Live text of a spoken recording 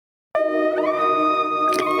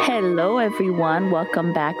Hello, everyone.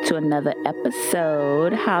 Welcome back to another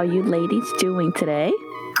episode. How are you ladies doing today?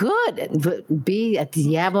 Good.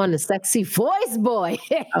 You have on a sexy voice, boy.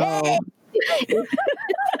 Oh.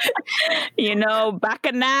 Bacchanal.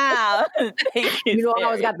 Thank you. You know, I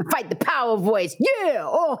always got to fight the power voice. Yeah,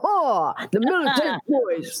 the militant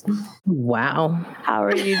voice. Wow. How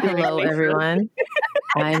are you doing? Hello, Lisa? everyone.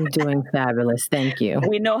 I'm doing fabulous. Thank you.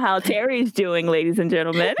 We know how Terry's doing, ladies and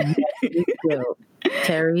gentlemen.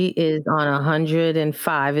 Terry is on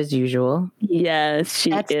 105 as usual. Yes,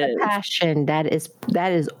 she That's is. the passion. That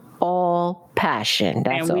is all passion.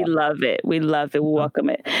 That's and we all. love it. We love it. We welcome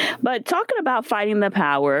it. But talking about fighting the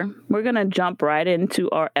power, we're going to jump right into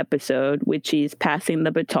our episode, which is Passing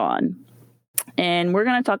the Baton. And we're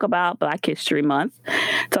going to talk about Black History Month,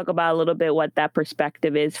 talk about a little bit what that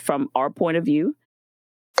perspective is from our point of view.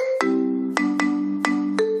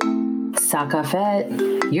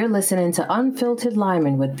 Sakafet, you're listening to Unfiltered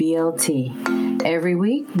Lyman with BLT. Every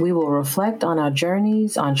week, we will reflect on our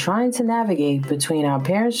journeys on trying to navigate between our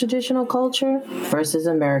parents' traditional culture versus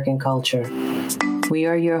American culture. We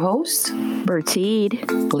are your hosts,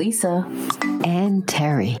 Bertide, Lisa, and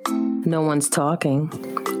Terry. No one's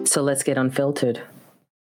talking, so let's get unfiltered.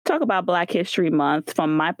 Talk about Black History Month.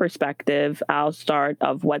 From my perspective, I'll start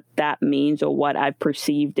of what that means or what I've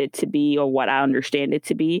perceived it to be or what I understand it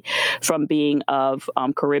to be from being of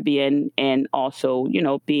Caribbean and also,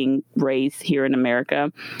 being raised here in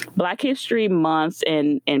America. Black History Month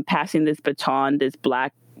and passing this baton, this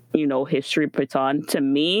Black, history baton, to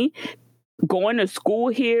me, going to school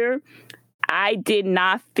here, I did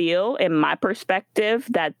not feel, in my perspective,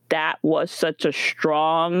 that was such a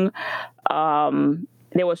strong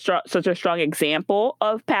such a strong example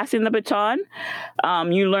of passing the baton.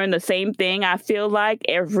 You learn the same thing, I feel like,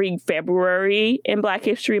 every February in Black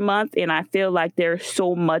History Month. And I feel like there's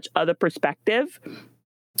so much other perspective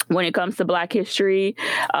when it comes to Black history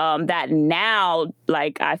that now,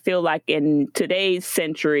 I feel like in today's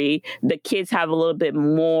century, the kids have a little bit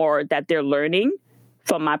more that they're learning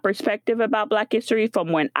from my perspective about Black history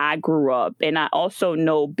from when I grew up. And I also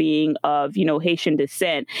know, being of, Haitian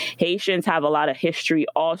descent, Haitians have a lot of history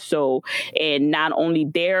also, and not only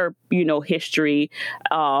their, history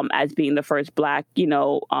as being the first Black,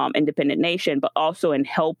 independent nation, but also in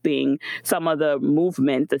helping some of the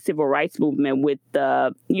movement, the civil rights movement, with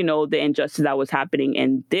the, the injustice that was happening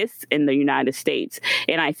in the United States.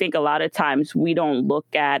 And I think a lot of times we don't look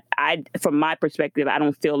at, from my perspective, I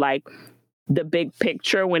don't feel like the big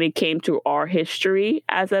picture when it came to our history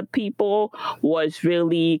as a people was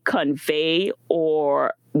really conveyed,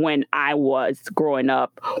 or when I was growing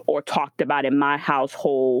up, or talked about in my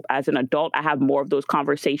household as an adult. I have more of those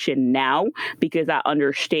conversations now because I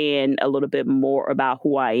understand a little bit more about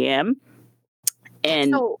who I am.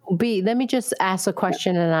 And so, B, let me just ask a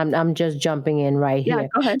question, and I'm just jumping in right here.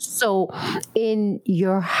 Go ahead. So, in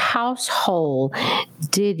your household,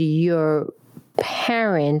 did your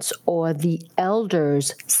parents or the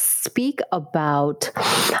elders speak about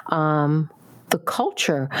the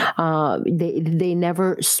culture? They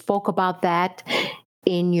never spoke about that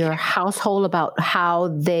in your household, about how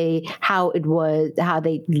they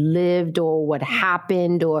lived or what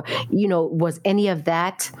happened, or was any of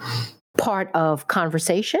that part of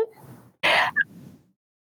conversation?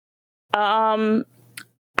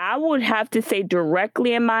 I would have to say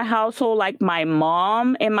directly in my household, like my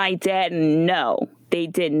mom and my dad, no, they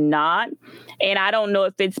did not. And I don't know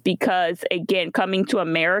if it's because, again, coming to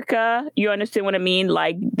America, you understand what I mean?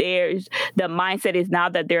 Like, there's the mindset is now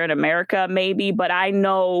that they're in America, maybe, but I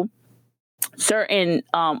know certain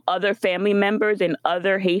other family members and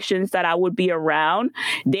other Haitians that I would be around,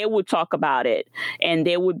 they would talk about it. And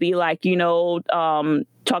they would be like,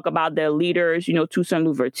 talk about their leaders, Toussaint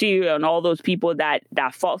Louverture and all those people that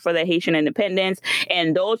fought for the Haitian independence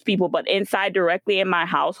and those people. But inside directly in my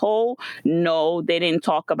household, no, they didn't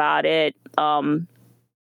talk about it.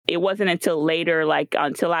 It wasn't until later,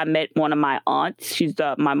 until I met one of my aunts. She's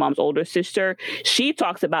my mom's older sister. She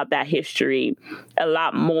talks about that history a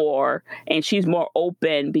lot more, and she's more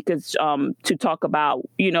open because to talk about,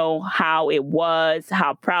 how it was,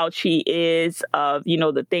 how proud she is of,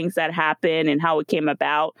 the things that happened and how it came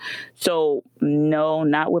about. So no,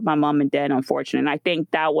 not with my mom and dad, unfortunately. And I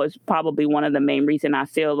think that was probably one of the main reasons I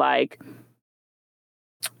feel like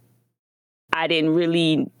I didn't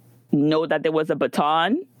really know that there was a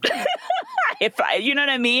baton. I you know what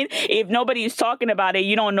I mean? If nobody's talking about it,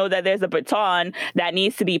 you don't know that there's a baton that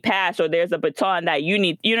needs to be passed, or there's a baton that you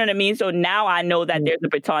need, you know what I mean? So now I know that there's a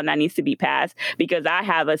baton that needs to be passed because I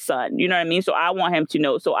have a son, you know what I mean? So I want him to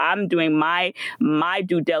know. So I'm doing my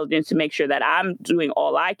due diligence to make sure that I'm doing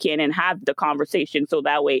all I can and have the conversation, so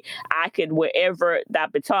that way I could, wherever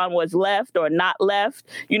that baton was left or not left,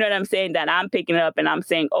 you know what I'm saying, that I'm picking it up and I'm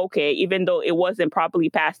saying, okay, even though it wasn't properly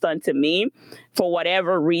passed on to me for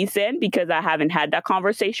whatever reason, because I haven't had that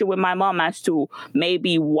conversation with my mom as to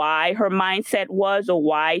maybe why her mindset was or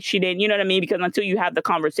why she didn't, you know what I mean? Because until you have the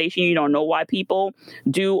conversation, you don't know why people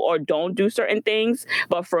do or don't do certain things.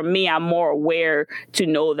 But for me, I'm more aware to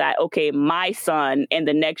know that, okay, my son and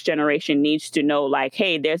the next generation needs to know, like,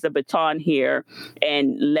 hey, there's a baton here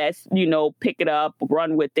and let's, pick it up,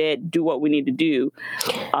 run with it, do what we need to do.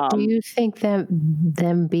 Do you think that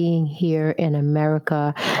them being here in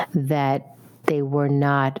America, that they were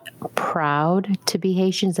not proud to be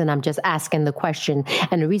Haitians? And I'm just asking the question.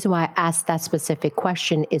 And the reason why I asked that specific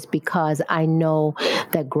question is because I know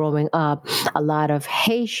that growing up, a lot of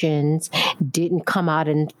Haitians didn't come out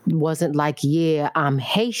and wasn't like, yeah, I'm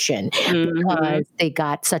Haitian, because they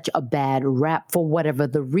got such a bad rap for whatever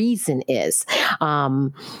the reason is.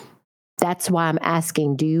 That's why I'm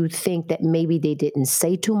asking, do you think that maybe they didn't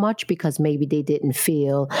say too much because maybe they didn't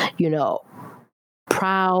feel,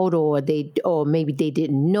 proud, or maybe they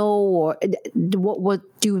didn't know, or what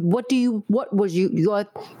was your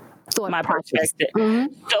thought My process? perspective.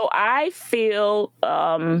 So I feel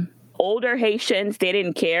older Haitians, they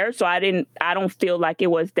didn't care. So I don't feel like they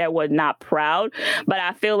were not proud, but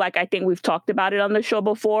I think we've talked about it on the show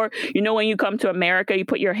before. When you come to America, you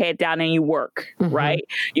put your head down and you work, right?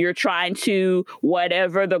 You're trying to,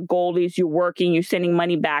 whatever the goal is, you're working, you're sending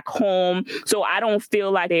money back home. So I don't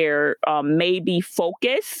feel like their maybe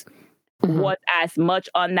focus was as much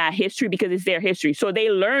on that history, because it's their history. So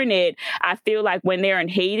they learn it. I feel like when they're in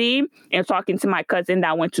Haiti, and talking to my cousin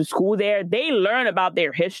that went to school there, they learn about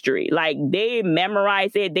their history. Like, they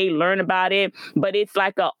memorize it, they learn about it, but it's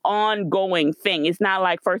like an ongoing thing. It's not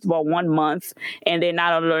like, first of all, 1 month and they're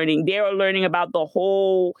not learning. They're learning about the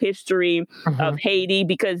whole history of Haiti,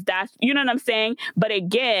 because that's, you know what I'm saying? But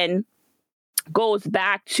again, goes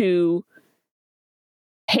back to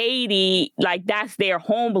Haiti, like, that's their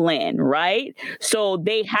homeland, right? So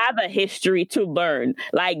they have a history to learn,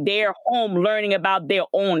 like they're home learning about their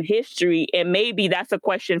own history. And maybe that's a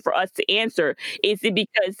question for us to answer. Is it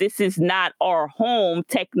because this is not our home,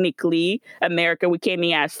 technically, America, we came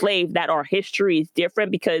in as slaves, that our history is different?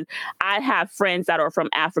 Because I have friends that are from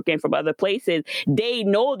Africa and from other places. They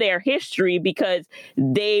know their history because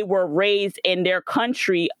they were raised in their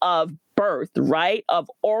country of birth, right,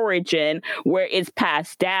 of origin, where it's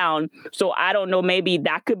passed down. So I don't know, maybe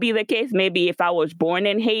that could be the case. Maybe if I was born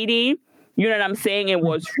in Haiti, you know what I'm saying, and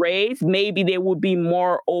was raised, maybe they would be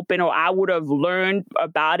more open, or I would have learned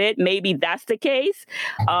about it. Maybe that's the case.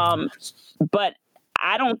 But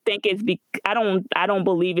I don't think I don't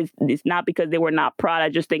believe it's not because they were not proud. I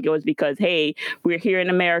just think it was because, hey, we're here in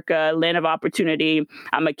America, land of opportunity.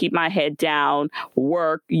 I'm gonna keep my head down,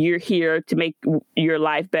 work. You're here to make your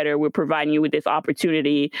life better. We're providing you with this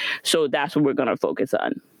opportunity, so that's what we're gonna focus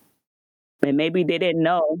on. And maybe they didn't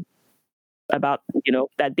know about,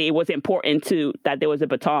 that it was important that there was a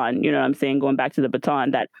baton, you know what I'm saying, going back to the baton,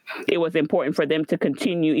 that it was important for them to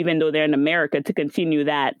continue, even though they're in America, to continue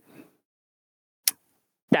that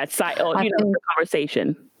side, the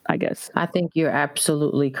conversation, I guess. I think you're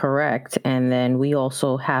absolutely correct. And then we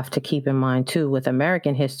also have to keep in mind, too, with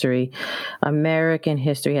American history has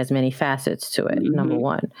many facets to it, number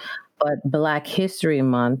one. But Black History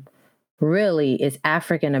Month really is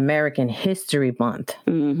African American History Month.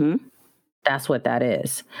 That's what that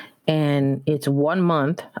is. And it's 1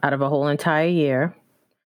 month out of a whole entire year.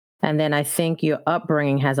 And then I think your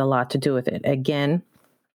upbringing has a lot to do with it. Again,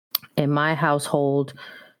 in my household,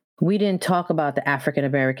 we didn't talk about the African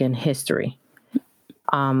American history.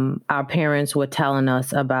 Our parents were telling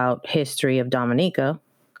us about history of Dominica,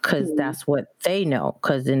 because that's what they know.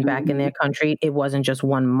 Because back in their country, it wasn't just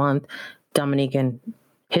 1 month, Dominican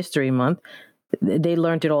History Month. They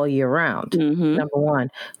learned it all year round. Number one.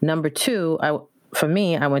 Number two, for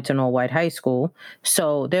me, I went to an all-white high school,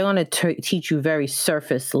 so they're going to teach you very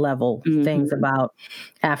surface level things about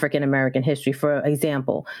African American history. For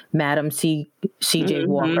example, Madam C.J.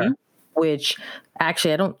 Walker, which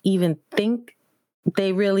actually I don't even think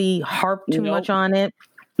they really harp too much on it.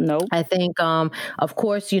 No, I think, of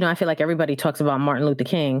course, I feel like everybody talks about Martin Luther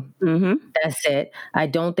King. That's it. I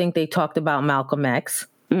don't think they talked about Malcolm X.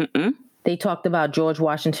 they talked about George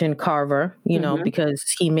Washington Carver, you know, because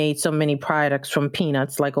he made so many products from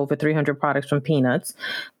peanuts, like over 300 products from peanuts.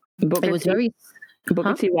 It was very...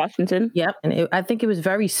 Booker T. Washington. Yep. And I think it was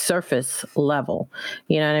very surface level.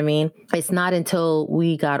 You know what I mean? It's not until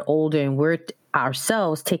we got older and we're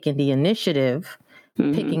ourselves taking the initiative,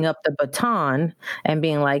 picking up the baton and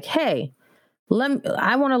being like, hey,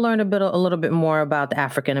 I want to learn a little bit more about the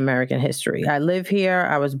African American history. I live here.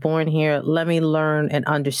 I was born here. Let me learn and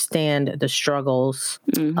understand the struggles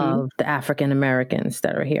of the African Americans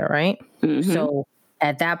that are here, right? So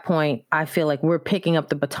at that point, I feel like we're picking up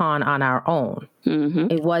the baton on our own.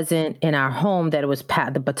 It wasn't in our home that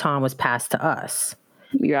the baton was passed to us.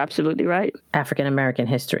 You're absolutely right. African American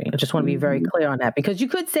history. I just want to be very clear on that, because you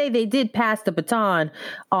could say they did pass the baton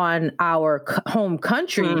on our home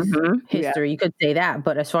country's history. You could say that,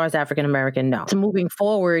 but as far as African American, no. So moving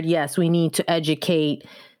forward, yes, we need to educate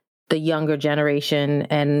the younger generation.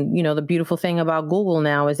 And, you know, the beautiful thing about Google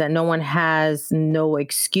now is that no one has no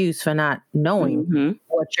excuse for not knowing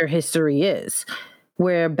what your history is.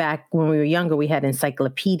 Where back when we were younger, we had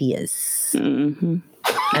encyclopedias. And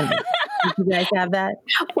did you guys have that?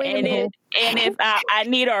 And if I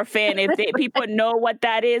need our fan, if people know what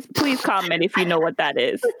that is, please comment if you know what that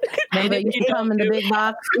is. Maybe you come in the big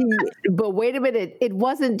box. But wait a minute. It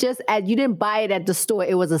wasn't just you didn't buy it at the store.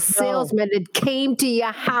 It was a salesman that came to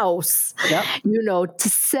your house, you know, to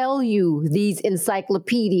sell you these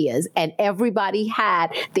encyclopedias. And everybody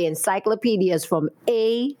had the encyclopedias from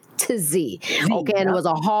A to Z. Okay, and it was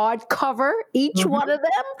a hard cover, each one of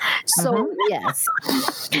them. So yes.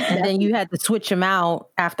 And then you had to switch them out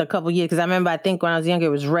after a couple of years, because I remember, I think when I was younger it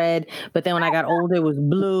was red, but then when I got older it was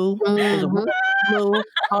blue. It was a blue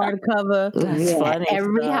hardcover. That's funny.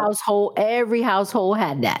 Every household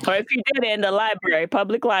had that. Or if you did it in the library,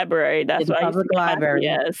 public library, that's why public library.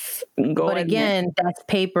 Yes. But again, that's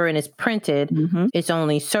paper and it's printed. It's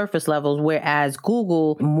only surface levels, whereas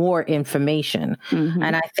Google, more information.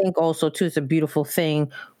 And I think also too, it's a beautiful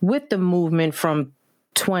thing with the movement from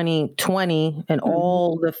 2020 and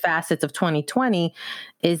all the facets of 2020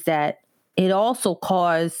 is that it also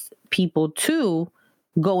caused people to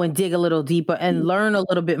go and dig a little deeper and learn a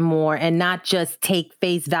little bit more, and not just take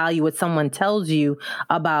face value what someone tells you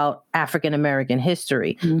about African American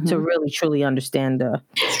history, to really truly understand the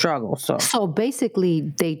struggle. So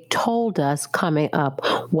basically they told us coming up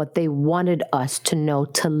what they wanted us to know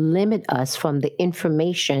to limit us from the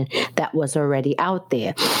information that was already out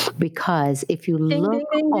there. Because if you look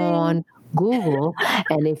on Google,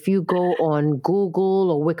 and if you go on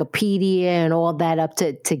Google or Wikipedia and all that up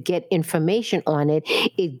to get information on it,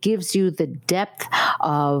 it gives you the depth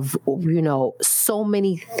of, you know, so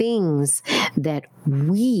many things that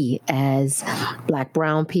we as Black,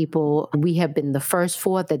 brown people, we have been the first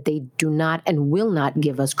for, that they do not and will not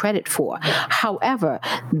give us credit for. However,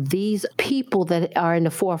 these people that are in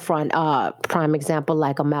the forefront, prime example,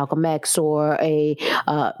 like a Malcolm X or a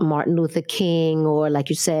Martin Luther King, or like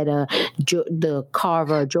you said,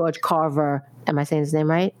 George Carver. Am I saying his name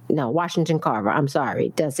right? No, Washington Carver. I'm sorry.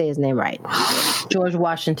 Did I say his name right? George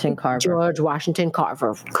Washington Carver. George Washington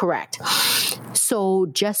Carver. Correct. So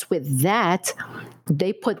just with that,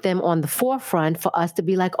 they put them on the forefront for us to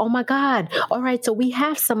be like, oh my God, all right, so we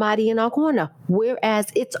have somebody in our corner. Whereas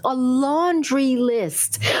it's a laundry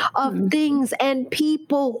list of things and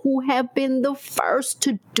people who have been the first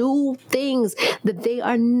to do things that they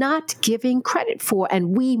are not giving credit for.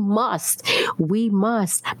 And we must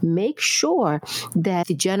make sure that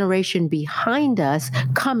the generation behind us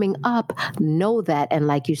coming up know that. And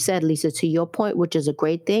like you said, Lisa, to your point, which is a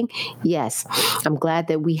great thing, yes, I'm glad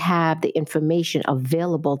that we have the information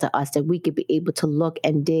available to us, that we could be able to look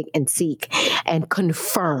and dig and seek and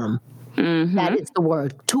confirm. That is the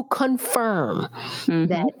word, to confirm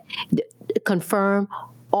confirm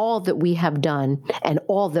all that we have done and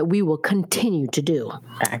all that we will continue to do.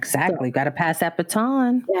 Exactly. Got to pass that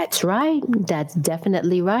baton. That's right. That's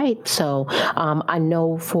definitely right. So I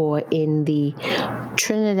know for in the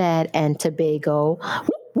Trinidad and Tobago,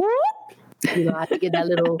 you know, I have to get that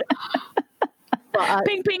little...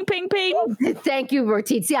 ping, ping, ping, ping. Thank you,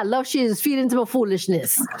 Bertine. See, I love she's feeding into my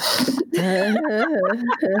foolishness.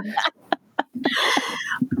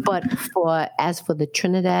 But as for the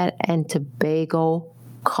Trinidad and Tobago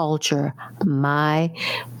culture, my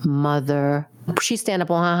mother, she stand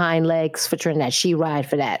up on her hind legs for Trinidad. She ride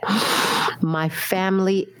for that. My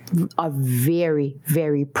family are very,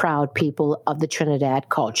 very proud people of the Trinidad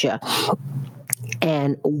culture.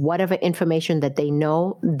 And whatever information that they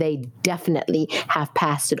know, they definitely have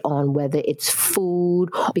passed it on, whether it's food,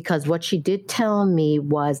 because what she did tell me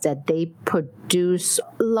was that they produce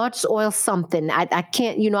large oil something. I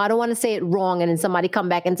can't, I don't want to say it wrong and then somebody come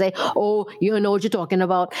back and say, oh, you don't know what you're talking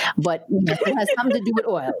about. But yes, it has something to do with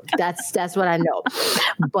oil. That's what I know.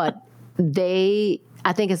 But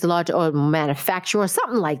I think it's a large oil manufacturer or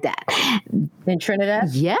something like that. In Trinidad?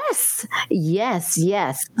 Yes.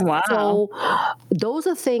 Wow. So those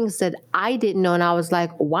are things that I didn't know. And I was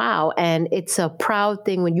like, wow. And it's a proud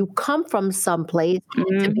thing when you come from someplace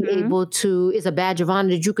to be able to, it's a badge of honor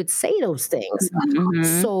that you could say those things.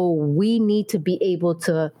 So we need to be able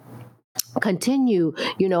to continue,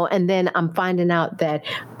 and then I'm finding out that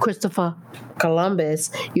Christopher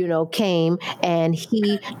Columbus, came and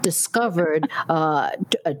he discovered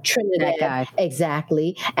Trinidad. That guy.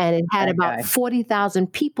 Exactly. And it had about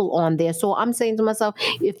 40,000 people on there. So I'm saying to myself,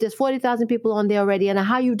 if there's 40,000 people on there already, and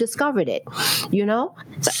how you discovered it, That's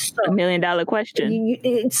 $1 million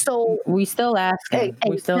question. So we still ask him.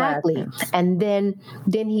 We still ask him. And then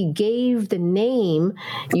he gave the name,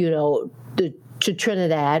 to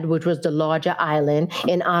Trinidad, which was the larger island,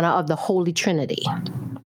 in honor of the Holy Trinity.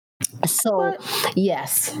 So,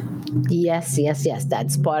 yes,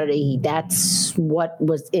 that's part of that's what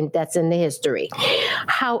was that's in the history.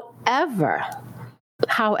 However,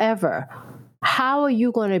 how are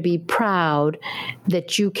you going to be proud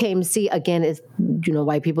that you came see again is,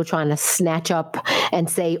 white people trying to snatch up and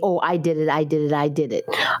say, oh, I did it.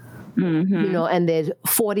 And there's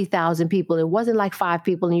 40,000 people. It wasn't like 5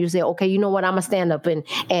 people, and you say, okay, you know what? I'm gonna stand up and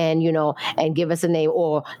and give us a name,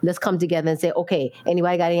 or let's come together and say, okay,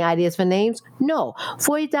 anybody got any ideas for names? No,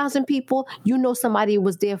 40,000 people. Somebody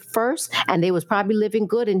was there first, and they was probably living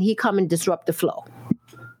good, and he come and disrupt the flow.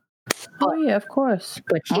 Oh yeah, of course.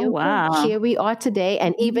 But here we are today,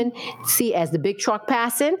 and even see as the big truck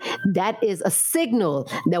passing, that is a signal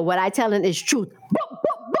that what I telling is truth.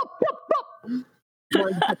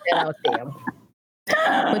 Put that out there.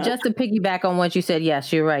 But just to piggyback on what you said,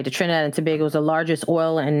 yes, you're right. The Trinidad and Tobago is the largest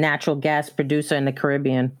oil and natural gas producer in the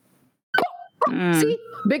Caribbean. See,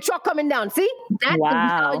 big truck coming down. See, that's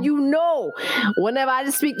how whenever I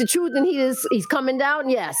just speak the truth and he's coming down.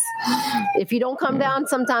 Yes, if he don't come down,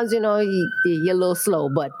 sometimes you're a little slow,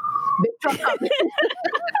 but big truck coming.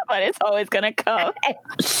 But it's always gonna come.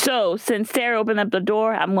 So since Sarah opened up the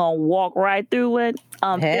door, I'm gonna walk right through it.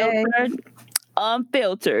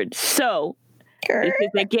 Unfiltered. So this is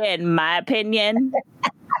again my opinion,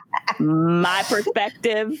 my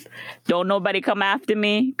perspective. Don't nobody come after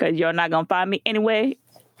me because you're not gonna find me anyway.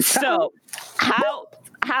 So how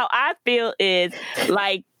I feel is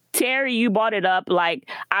like, Terry, you brought it up. Like,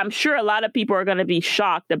 I'm sure a lot of people are going to be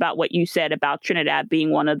shocked about what you said about Trinidad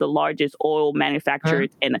being one of the largest oil manufacturers.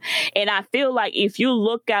 And I feel like if you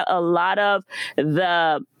look at a lot of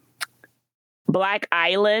the Black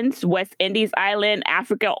islands, West Indies island,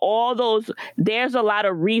 Africa, all those, there's a lot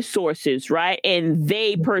of resources, right? And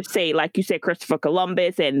they per se, like you said, Christopher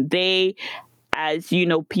Columbus, and they, as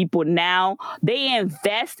people now, they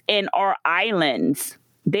invest in our islands.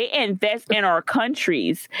 They invest in our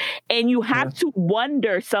countries. And you have to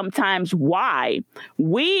wonder sometimes why.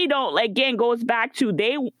 We don't, again, goes back to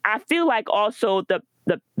I feel like also the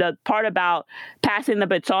part about passing the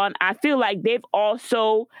baton, I feel like they've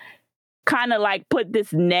also kind of like put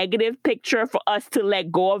this negative picture for us to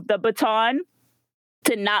let go of the baton,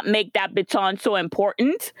 to not make that baton so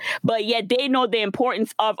important, but yet they know the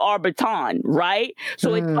importance of our baton, right?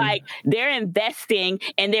 So it's like they're investing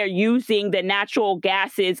and they're using the natural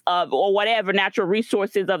gases or whatever natural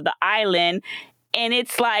resources of the island. And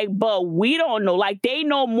it's like, but we don't know. Like, they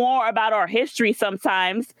know more about our history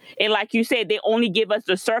sometimes. And like you said, they only give us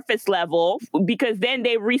the surface level because then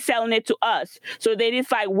they're reselling it to us. So then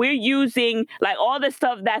it's like we're using like all the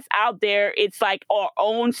stuff that's out there. It's like our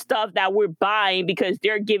own stuff that we're buying because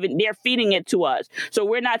they're feeding it to us. So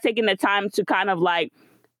we're not taking the time to kind of like,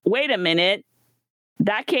 wait a minute.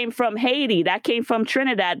 That came from Haiti. That came from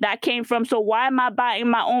Trinidad. That came from, so why am I buying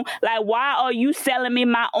my own? Like, why are you selling me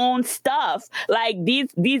my own stuff? Like these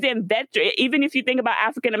investors, even if you think about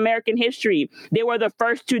African American history, they were the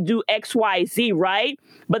first to do XYZ, right?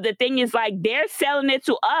 But the thing is, like, they're selling it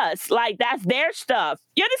to us. Like, that's their stuff.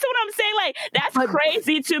 You understand what I'm saying? Like, that's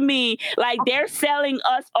crazy to me. Like, they're selling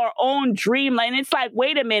us our own dream. And it's like,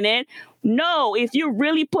 wait a minute. No, if you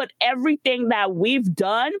really put everything that we've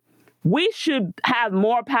done, we should have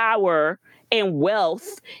more power and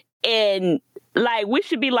wealth, and like we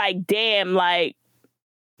should be like, damn, like.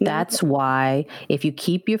 That's why if you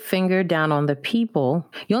keep your finger down on the people,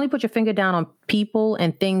 you only put your finger down on people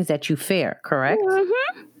and things that you fear, correct?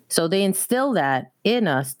 So they instill that in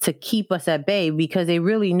us to keep us at bay because they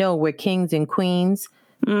really know we're kings and queens,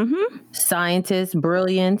 scientists,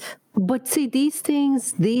 brilliant. But see, these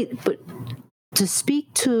things, but to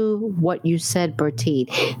speak to what you said, Bertie,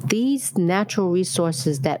 these natural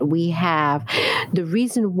resources that we have, the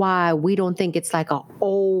reason why we don't think it's like a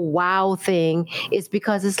oh wow thing is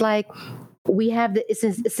because it's like we have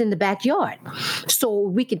it's in the backyard, so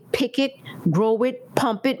we can pick it, grow it,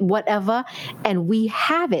 pump it, whatever, and we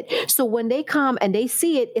have it. So when they come and they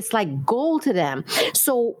see it, it's like gold to them.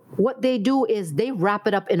 So what they do is they wrap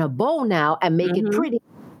it up in a bowl now and make it pretty.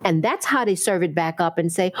 And that's how they serve it back up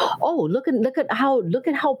and say, "Oh, look at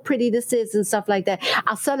how pretty this is," and stuff like that.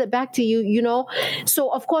 I'll sell it back to you, you know. So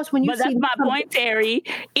of course, when you that's my point, Terry.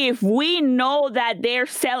 If we know that they're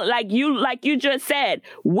selling, like you just said,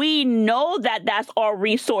 we know that that's our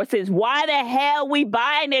resources. Why the hell we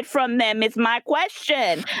buying it from them? Is my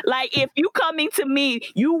question. Like, if you coming to me,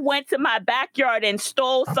 you went to my backyard and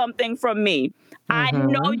stole something from me. I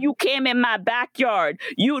know you came in my backyard.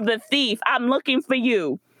 You the thief. I'm looking for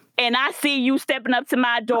you. And I see you stepping up to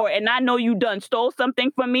my door and I know you done stole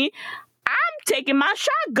something from me. I'm taking my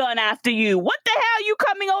shotgun after you. What the hell you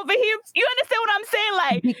coming over here? You understand what I'm saying?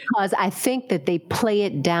 Like, because I think that they play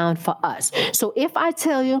it down for us. So if I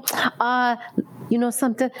tell you, you know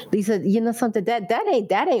something, Lisa, you know something, that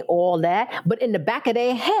ain't all that. But in the back of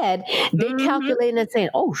their head, they calculating and saying,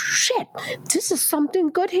 oh shit, this is something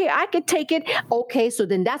good here. I could take it. Okay, so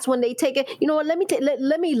then that's when they take it. You know what?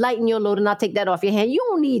 Let me lighten your load and I'll take that off your hand. You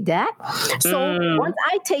don't need that. So once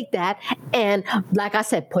I take that and, like I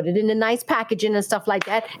said, put it in a nice packaging and stuff like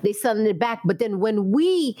that, they selling it back. But then when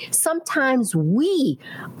sometimes we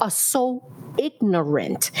are so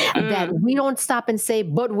ignorant that we don't stop and say,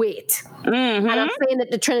 but wait. And I'm saying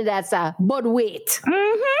it the Trinidad side, but wait.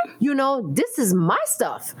 You know, this is my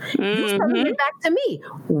stuff. You selling it back to me.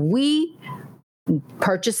 We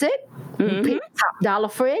purchase it. We pay top dollar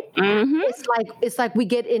for it. It's like we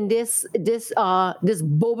get in this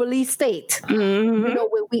bubbly state, you know,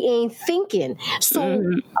 where we ain't thinking. So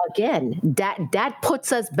again, that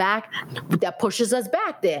puts us back, that pushes us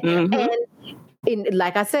back there. And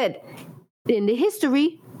like I said, in the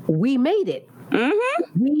history, we made it.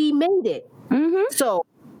 We made it. So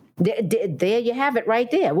there you have it right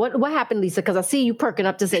there. What happened, Lisa? Because I see you perking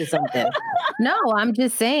up to say something. No, I'm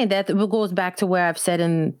just saying that it goes back to where I've said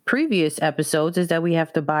in previous episodes is that we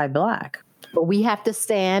have to buy black. But we have to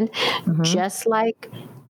stand just like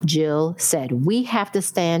Jill said, we have to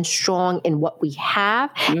stand strong in what we have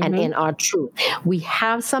and in our truth. We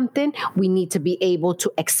have something, we need to be able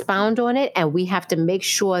to expound on it, and we have to make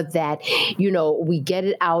sure that, you know, we get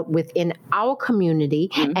it out within our community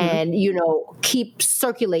and, you know, keep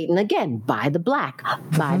circulating again. Buy the black.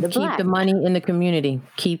 Buy the black. Keep the money in the community.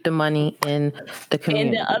 Keep the money in the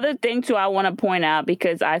community. And the other thing, too, I want to point out,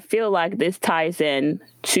 because I feel like this ties in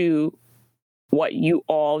to what you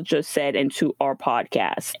all just said into our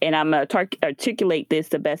podcast. And I'm going to articulate this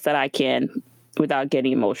the best that I can without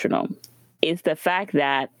getting emotional. Is the fact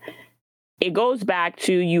that it goes back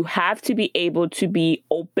to you have to be able to be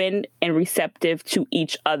open and receptive to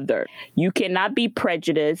each other. You cannot be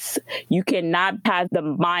prejudiced. You cannot have the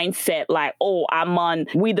mindset like, oh,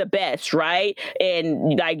 we the best, right?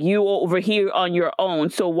 And like you over here on your own.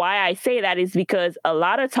 So why I say that is because a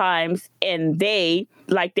lot of times, and they'll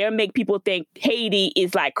make people think Haiti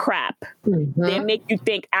is like crap. They make you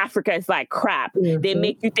think Africa is like crap. They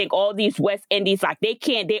make you think all these West Indies, like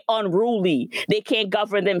they're unruly. They can't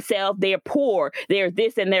govern themselves. They're poor. They're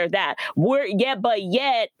this and they're that. But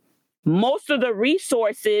yet most of the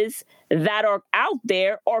resources that are out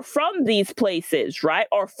there are from these places, right?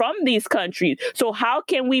 Or from these countries. So how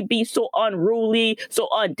can we be so unruly, so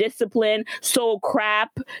undisciplined, so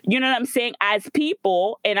crap, you know what I'm saying, as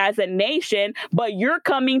people and as a nation, but you're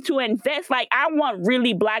coming to invest? Like, I want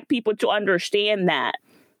really Black people to understand that.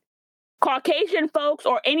 Caucasian folks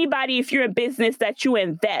or anybody, if you're in business that you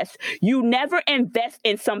invest, you never invest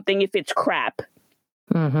in something if it's crap.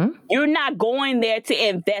 You're not going there to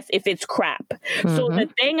invest if it's crap. So the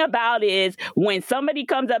thing about is when somebody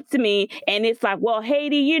comes up to me and it's like, well,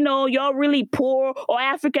 Haiti, you know, y'all really poor, or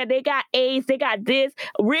Africa, they got AIDS, they got this.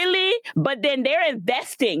 Really? But then they're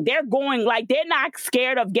investing. They're going, like, they're not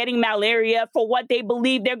scared of getting malaria for what they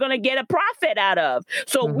believe they're going to get a profit out of.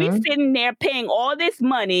 So we're sitting there paying all this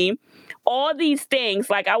money, all these things.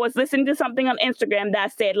 Like, I was listening to something on Instagram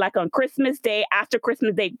that said, like, on Christmas Day, after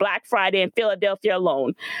Christmas Day, Black Friday in Philadelphia alone,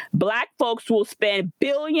 Black folks will spend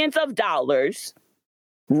billions of dollars,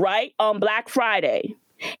 right, on Black Friday.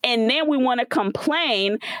 And then we want to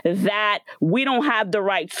complain that we don't have the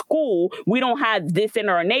right school. We don't have this in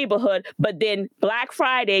our neighborhood. But then Black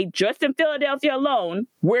Friday, just in Philadelphia alone,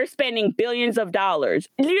 we're spending billions of dollars.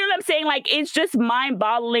 You know what I'm saying? Like, it's just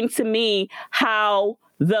mind-boggling to me how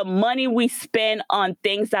the money we spend on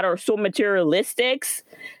things that are so materialistic,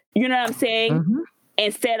 you know what I'm saying?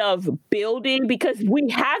 Instead of building, because we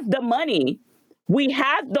have the money. We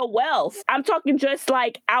have the wealth. I'm talking just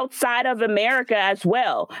like outside of America as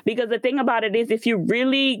well. Because the thing about it is, if you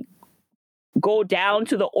really go down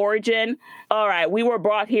to the origin, all right, we were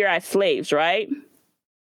brought here as slaves, right?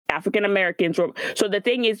 African Americans were. So the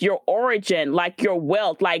thing is, your origin, like your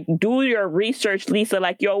wealth, like do your research, Lisa,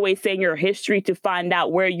 like you're always saying, your history to find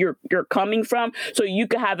out where you're coming from, so you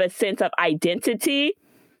could have a sense of identity.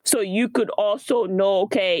 So you could also know,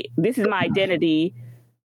 okay, this is my identity.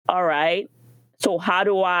 All right. So how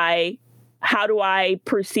do I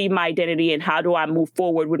perceive my identity, and how do I move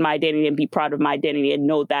forward with my identity and be proud of my identity and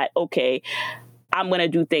know that, okay, I'm going to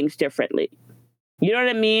do things differently. You know what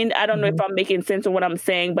I mean? I don't know if I'm making sense of what I'm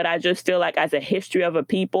saying, but I just feel like as a history of a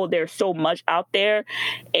people, there's so much out there.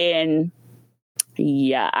 And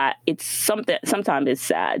yeah, it's something, sometimes it's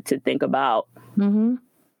sad to think about.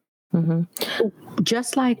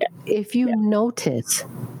 Just like if you notice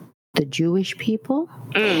the Jewish people,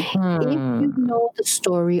 if you know the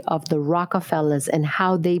story of the Rockefellers and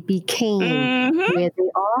how they became where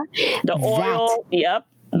they are, the oil,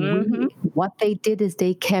 what they did is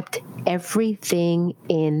they kept everything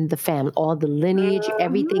in the family, all the lineage,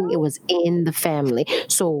 everything, it was in the family.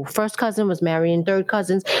 So first cousin was marrying third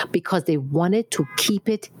cousins because they wanted to keep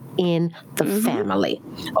it in the family.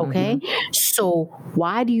 Okay? So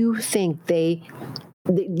why do you think they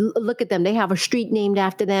look at them? They have a street named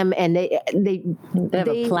after them, and they have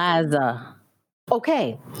a plaza.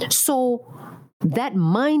 Okay, so that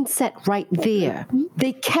mindset right there,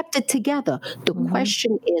 they kept it together. The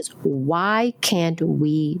question is, why can't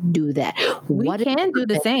we do that? We can do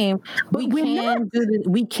the same.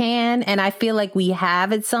 We can, and I feel like we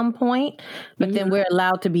have at some point, but then we're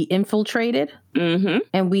allowed to be infiltrated.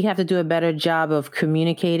 And we have to do a better job of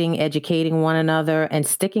communicating, educating one another, and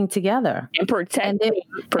sticking together. And protecting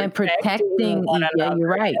one another. You're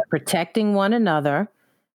right. Protecting one another.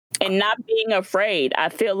 And not being afraid. I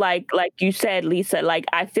feel like you said, Lisa, like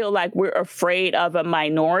I feel like we're afraid of a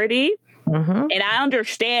minority. And I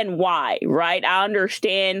understand why, right? I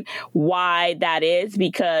understand why that is,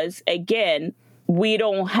 because again, we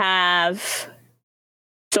don't have.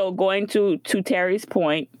 So going to Terry's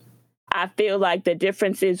point, I feel like the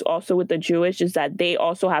difference is also with the Jewish is that they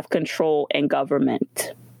also have control in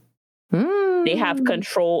government. They have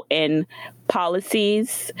control in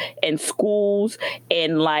policies and schools,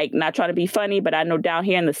 and like, not trying to be funny, but I know down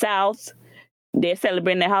here in the South, they're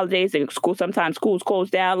celebrating their holidays and sometimes schools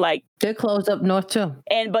close down. Like, they're closed up north too.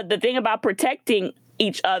 But the thing about protecting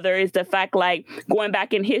each other is the fact, like, going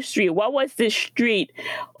back in history, what was this street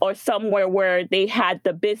or somewhere where they had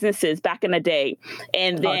the businesses back in the day?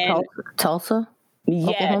 And then Tulsa?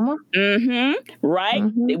 Yeah. Oklahoma? Right?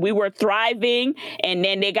 We were thriving, and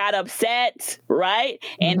then they got upset, right?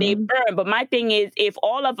 And they burned. But my thing is, if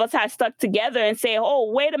all of us had stuck together and say,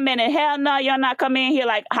 oh, wait a minute, hell no, you're not coming in here.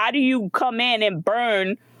 Like, how do you come in and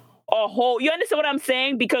burn a whole, you understand what I'm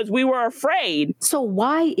saying? Because we were afraid. So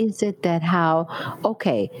why is it that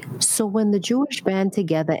so when the Jewish band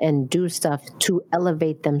together and do stuff to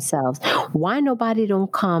elevate themselves, why nobody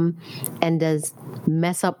don't come and does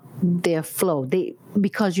mess up their flow?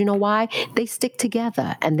 Because you know why? They stick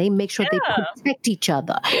together and they make sure they protect each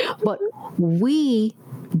other. But we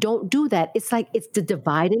don't do that. It's like it's the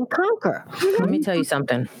divide and conquer. Let me tell you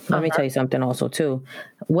something. Let me tell you something also too.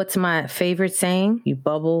 What's my favorite saying? You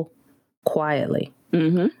bubble quietly.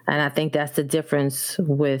 And I think that's the difference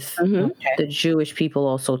with the Jewish people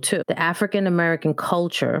also too. The African American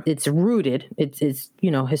culture, it's rooted, it's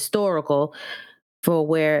historical, for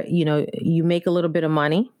where, you make a little bit of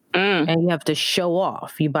money and you have to show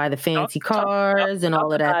off. You buy the fancy cars and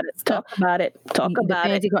all of that stuff. Talk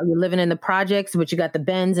about it. You're living in the projects, but you got the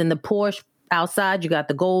Benz and the Porsche outside. You got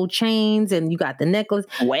the gold chains and you got the necklace.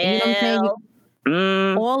 Well, you know what I'm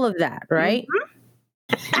saying? All of that, right?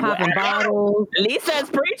 Popping bottles. Lisa's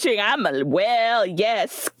preaching.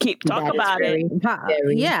 Yes. Keep talk about it.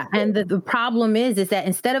 Yeah, and the problem is that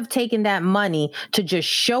instead of taking that money to just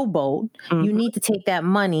showboat, you need to take that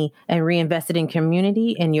money and reinvest it in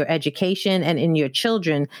community, in your education, and in your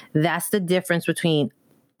children. That's the difference between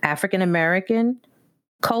African American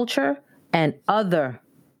culture and other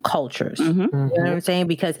cultures. You know what I'm saying?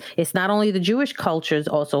 Because it's not only the Jewish cultures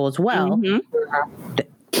also as well.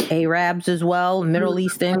 Arabs as well, Middle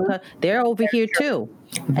Eastern, they're over here too.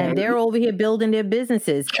 And they're over here building their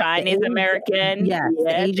businesses. Chinese American, yes,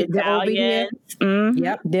 they're over here.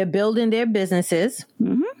 Yep, they're building their businesses,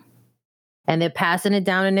 and they're passing it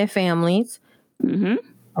down in their families.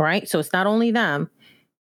 All right, so it's not only them,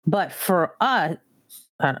 but for us,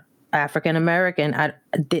 African American,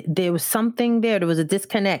 there was something there. There was a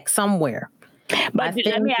disconnect somewhere. But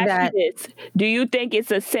let me ask you this: do you think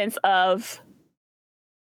it's a sense of,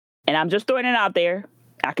 and I'm just throwing it out there,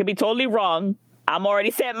 I could be totally wrong, I'm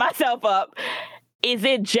already setting myself up, is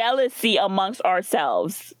it jealousy amongst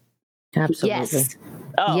ourselves? Absolutely. Yes.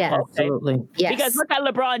 Oh, yes. okay. Absolutely. Yes. Because look at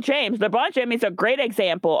LeBron James. LeBron James is a great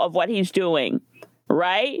example of what he's doing,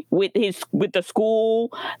 right? With the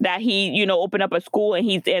school that he, opened up a school and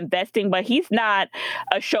he's investing, but he's not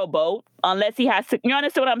a showboat unless he has to, you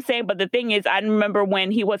understand what I'm saying? But the thing is, I remember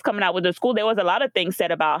when he was coming out with the school, there was a lot of things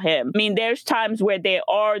said about him. I mean, there's times where there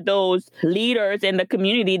are those leaders in the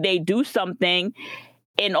community, they do something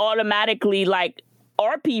and automatically, like,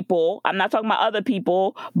 our people, I'm not talking about other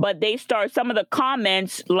people, but they start some of the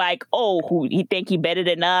comments like, oh, who he think he better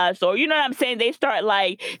than us, or you know what I'm saying? They start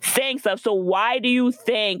like saying stuff. So why do you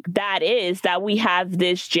think that is that we have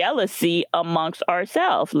this jealousy amongst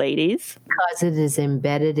ourselves, ladies? Because it is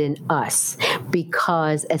embedded in us.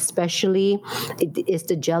 Because especially, it's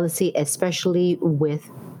the jealousy, especially with,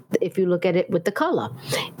 if you look at it with the color,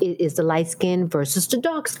 it is the light skin versus the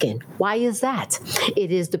dark skin. Why is that?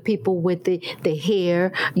 It is the people with the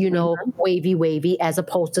hair, wavy, as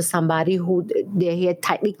opposed to somebody who their hair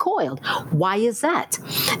tightly coiled. Why is that?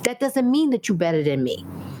 That doesn't mean that you're better than me.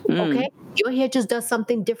 Okay? Your hair just does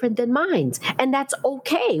something different than mine. And that's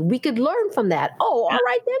okay. We could learn from that. Oh, all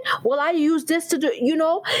right then. Well, I use this to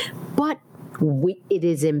do, but it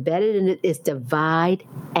is embedded in it. It's divide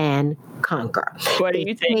and conquer. What do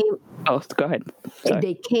you think? Go ahead. Sorry.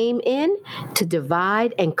 They came in to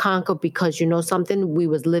divide and conquer because something, we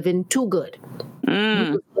was living too good. We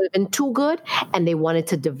was living too good, and they wanted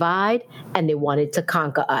to divide and they wanted to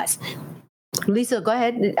conquer us. Lisa, go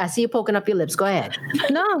ahead. I see you poking up your lips. Go ahead.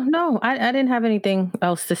 No, I didn't have anything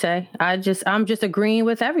else to say. I'm just agreeing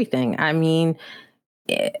with everything. I mean,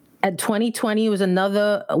 at 2020 was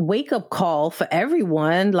another wake-up call for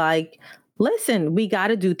everyone. Like, listen, we got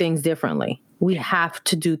to do things differently. We have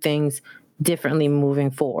to do things differently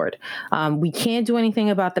moving forward. We can't do anything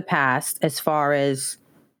about the past as far as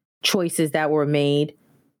choices that were made.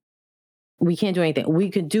 We can't do anything. We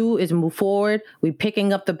could do is move forward. We're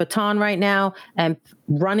picking up the baton right now and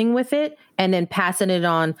running with it, and then passing it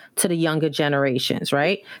on to the younger generations,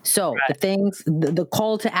 right? So the things, the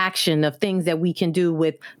call to action of things that we can do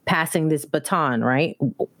with passing this baton, right?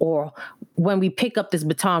 Or when we pick up this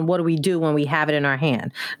baton, what do we do when we have it in our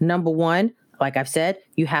hand? Number one, like I've said,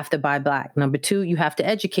 you have to buy Black. Number two, you have to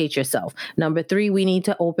educate yourself. Number three, we need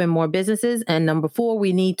to open more businesses. And number four,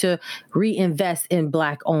 we need to reinvest in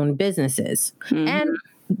Black-owned businesses. And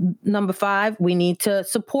number five, we need to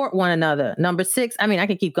support one another. Number six, I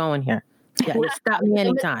can keep going here. Yeah, stop me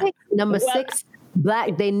anytime. Number six,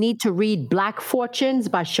 they need to read Black Fortunes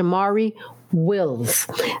by Shamari Wills.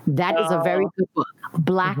 That is a very good book.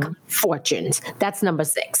 Black Fortunes. That's number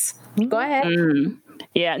 6. Go ahead.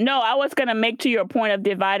 Yeah, no, I was going to make to your point of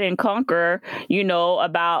divide and conquer,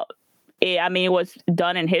 about it. I mean, it was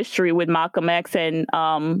done in history with Malcolm X and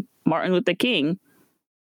Martin Luther King.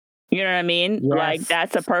 You know what I mean? Yes. Like,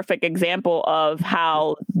 that's a perfect example of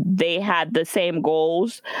how they had the same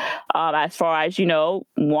goals as far as,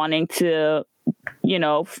 wanting to,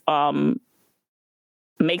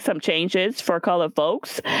 make some changes for colored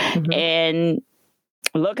folks. And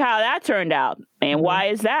look how that turned out. And why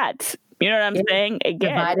is that? You know what I'm saying?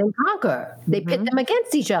 Again, divide and conquer. They pit them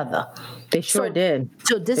against each other. They sure did.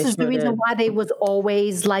 So this is the reason why they was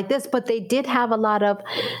always like this. But they did have a lot of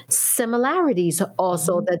similarities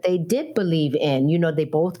also that they did believe in. They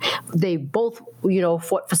both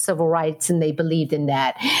fought for civil rights, and they believed in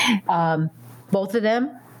that. Both of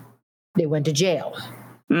them, they went to jail.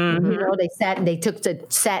 They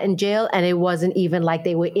sat in jail, and it wasn't even like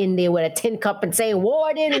they were in there with a tin cup and saying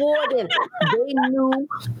 "Warden, Warden."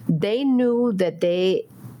 They knew that they,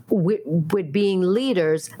 with being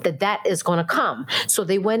leaders, that is going to come. So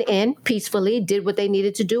they went in peacefully, did what they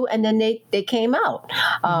needed to do, and then they came out.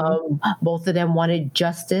 Both of them wanted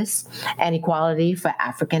justice and equality for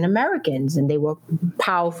African Americans, and they were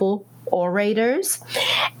powerful orators.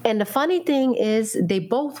 And the funny thing is, they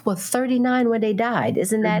both were 39 when they died.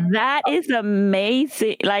 Isn't that? That is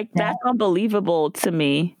amazing. Like, that's unbelievable to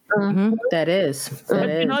me. That is. But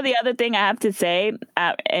the other thing I have to say,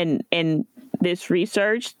 in this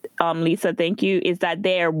research, Lisa, thank you, is that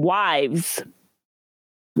their wives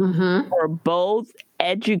were both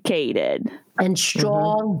educated. and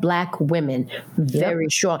strong Black women, very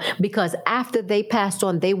strong. Because after they passed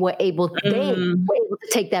on, they were able to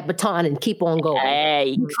take that baton and keep on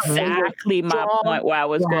going. Exactly my point where I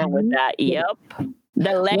was going with that. Yep.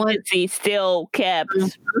 The legacy still kept.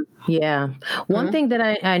 Yeah. One thing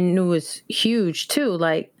that I knew was huge too,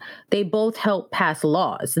 like they both helped pass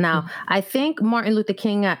laws. Now, I think Martin Luther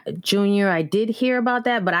King Jr., I did hear about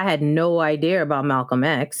that, but I had no idea about Malcolm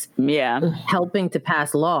X. Yeah. Helping to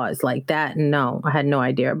pass laws like that. No, I had no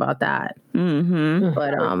idea about that.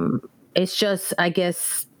 But it's just, I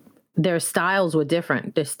guess their styles were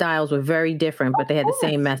different. Their styles were very different, but they had the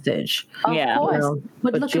same message. Of course. You know,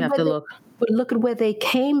 but you have to look. But look at where they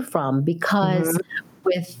came from, because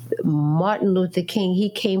with Martin Luther King, he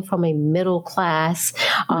came from a middle class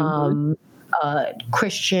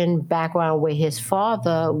Christian background where his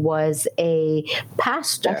father was a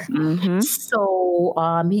pastor. So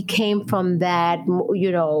he came from that,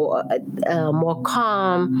 more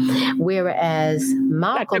calm, whereas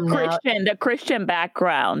Malcolm like the Christian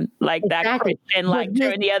background, like that Christian, like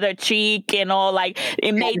turn the other cheek and all, like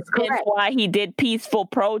it made sense why he did peaceful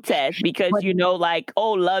protest, because like,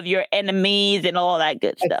 love your enemies and all that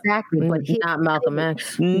good stuff. Exactly, but he's not Malcolm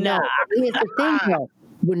X. No, here's the thing though.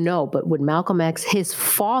 No, but with Malcolm X, his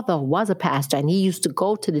father was a pastor and he used to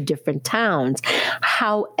go to the different towns.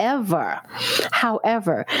 However,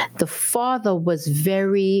 the father was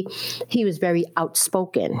very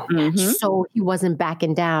outspoken. So he wasn't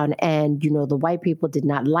backing down. And, the white people did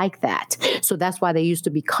not like that. So that's why they used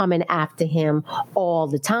to be coming after him all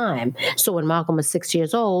the time. So when Malcolm was 6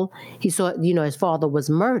 years old, he saw, his father was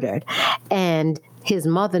murdered. And his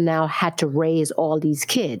mother now had to raise all these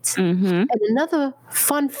kids. And another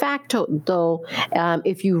fun fact, though,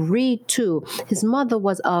 if you read too, his mother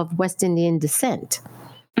was of West Indian descent.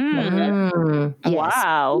 Yes.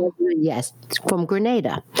 Wow. Yes, from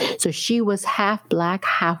Grenada. So she was half Black,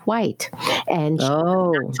 half white. And she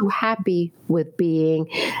was not too happy with being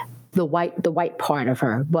the white part of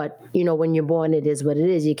her. But, when you're born, it is what it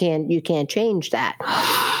is. You can't change that.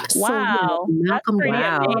 Wow, that's pretty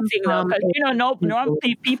amazing though, because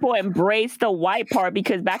normally people embrace the white part,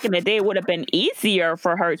 because back in the day it would have been easier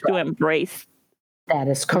for her to embrace. That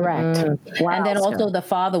is correct. Wow. And then also the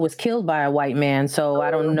father was killed by a white man, so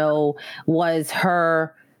I don't know, was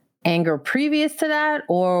her anger previous to that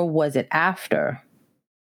or was it after?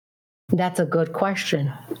 That's a good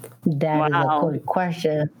question. That is a good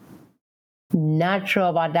question. Not sure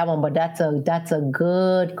about that one, but that's a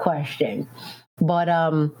good question. But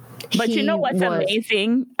what's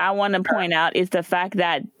amazing, I want to point out, is the fact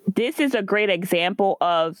that this is a great example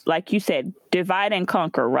of, like you said, divide and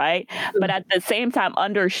conquer, right? But at the same time,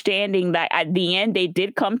 understanding that at the end they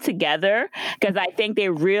did come together, because I think they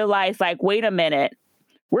realized, like, wait a minute,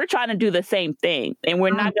 we're trying to do the same thing and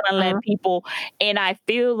we're not going to let people. And I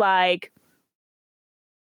feel like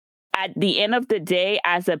at the end of the day,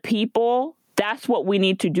 as a people, that's what we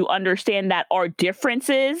need to do. Understand that our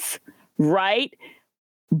differences, right,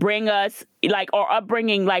 bring us, like, our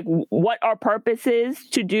upbringing, like what our purpose is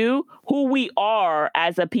to do, who we are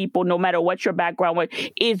as a people, no matter what your background was,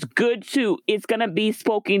 is good to, it's going to be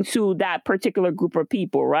spoken to that particular group of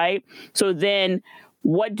people, right? So then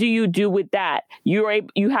what do you do with that? You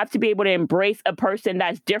have to be able to embrace a person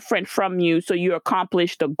that's different from you so you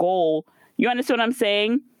accomplish the goal. You understand what I'm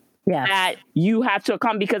saying? Yes. That you have to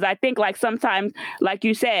come, because I think, like, sometimes, like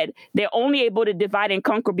you said, they're only able to divide and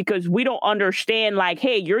conquer because we don't understand, like,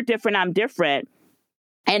 hey, you're different, I'm different,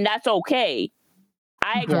 and that's okay.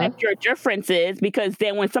 I accept your differences, because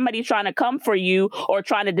then when somebody's trying to come for you or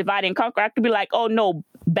trying to divide and conquer, I could be like, oh no,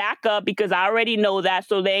 back up, because I already know that,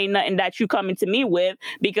 so there ain't nothing that you coming to me with,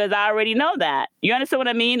 because I already know that. You understand what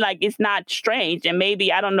I mean? Like, it's not strange, and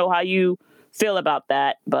maybe, I don't know how you feel about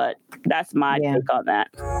that, but that's my take on that.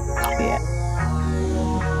 Yeah.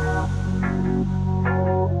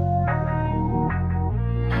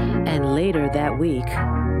 And later that week,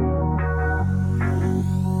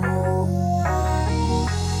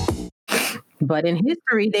 but in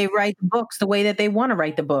history, they write the books the way that they want to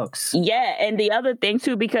write the books. Yeah, and the other thing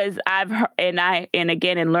too, because I've heard, and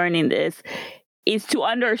again in learning this, is to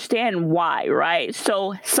understand why, right?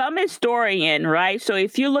 So some historian, right? So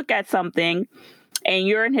if you look at something and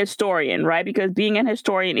you're an historian, right? Because being an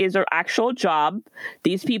historian is an actual job.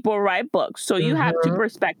 These people write books. So you have two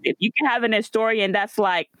perspectives. You can have an historian that's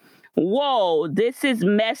like, whoa, this is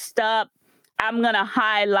messed up. I'm going to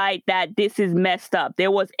highlight that this is messed up.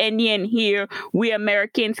 There was Indian here. We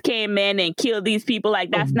Americans came in and killed these people.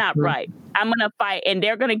 Like, that's not right. I'm going to fight. And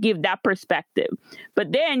they're going to give that perspective.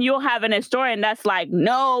 But then you'll have an historian that's like,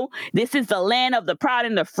 no, this is the land of the proud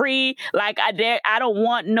and the free. Like, I don't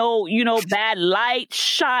want no, bad light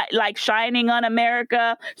shining on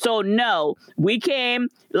America. So no, we came,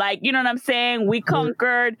 like, you know what I'm saying? We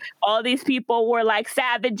conquered. All these people were like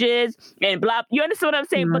savages and blah. You understand what I'm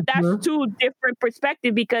saying? But that's two different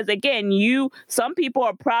perspectives, because again, some people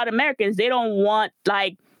are proud Americans. They don't want,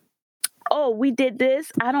 like, oh, we did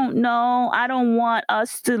this. I don't know. I don't want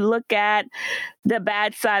us to look at the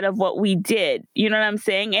bad side of what we did. You know what I'm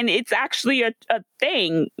saying? And it's actually a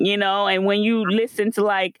thing, and when you listen to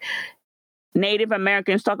like Native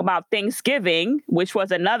Americans talk about Thanksgiving, which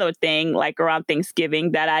was another thing like around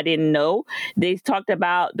Thanksgiving that I didn't know. They talked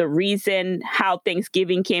about the reason how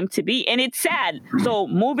Thanksgiving came to be. And it's sad. So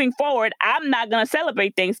moving forward, I'm not going to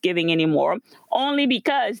celebrate Thanksgiving anymore, only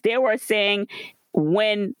because they were saying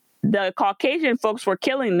when the Caucasian folks were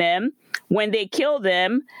killing them, when they killed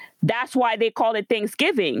them, that's why they called it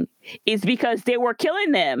Thanksgiving, is because they were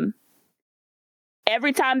killing them.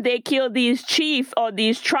 Every time they killed these chiefs or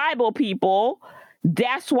these tribal people,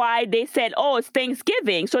 that's why they said, oh, it's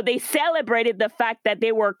Thanksgiving. So they celebrated the fact that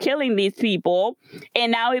they were killing these people,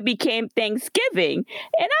 and now it became Thanksgiving.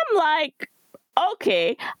 And I'm like,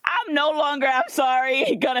 okay, I'm no longer, I'm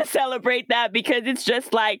sorry, gonna celebrate that, because it's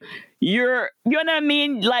just like, you know what I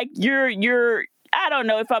mean? Like you're, I don't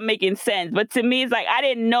know if I'm making sense, but to me, it's like, I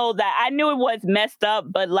didn't know that. I knew it was messed up,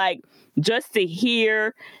 but like, just to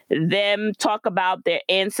hear them talk about their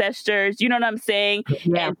ancestors, you know what I'm saying?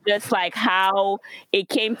 Yeah. And just like how it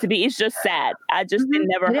came to be, it's just sad. I just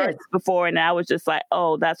never heard this before. And I was just like,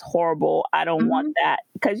 oh, that's horrible. I don't want that.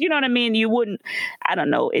 Because you know what I mean? You wouldn't, I don't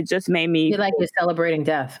know. It just made me feel like you're celebrating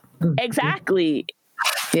death. Exactly.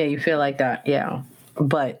 Yeah, you feel like that. Yeah.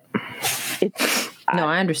 But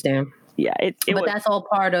I understand. Yeah. But that's all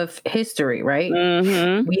part of history, right?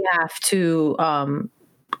 We have to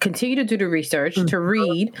continue to do the research, to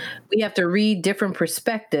read. We have to read different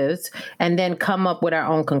perspectives and then come up with our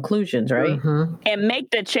own conclusions, right? And make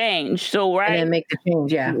the change. So, right. And then make the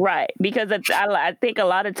change, yeah. Right. Because I think a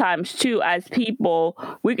lot of times, too, as people,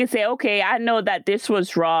 we can say, okay, I know that this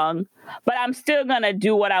was wrong, but I'm still going to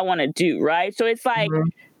do what I want to do, right? So it's like,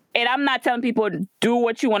 and I'm not telling people to do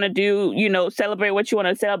what you want to do, celebrate what you want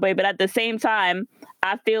to celebrate. But at the same time,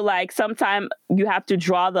 I feel like sometimes you have to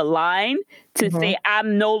draw the line to say,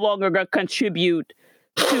 I'm no longer going to contribute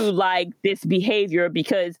to like this behavior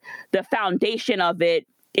because the foundation of it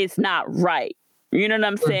is not right. You know what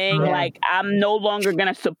I'm saying? Yeah. Like, I'm no longer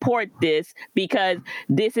going to support this because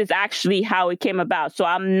this is actually how it came about. So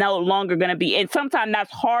I'm no longer going to be, and sometimes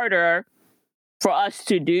that's harder for us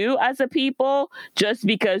to do as a people, just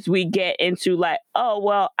because we get into like, oh,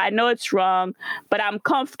 well, I know it's wrong, but I'm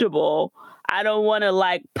comfortable. I don't want to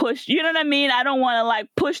like push, you know what I mean? I don't want to like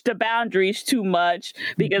push the boundaries too much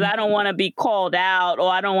because I don't want to be called out,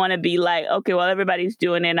 or I don't want to be like, okay, well, everybody's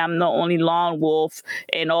doing it. I'm the only lone wolf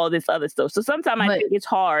and all this other stuff. So sometimes I think it's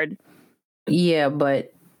hard. Yeah,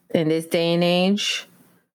 but in this day and age,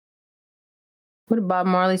 what did Bob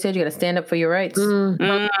Marley said? You got to stand up for your rights.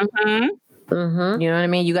 You know what I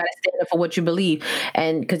mean? You got to stand up for what you believe.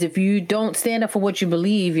 And because if you don't stand up for what you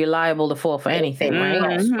believe, you're liable to fall for anything,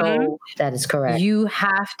 right? So that is correct. You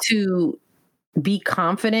have to be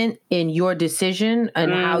confident in your decision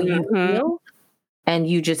and how you feel. And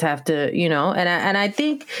you just have to, and I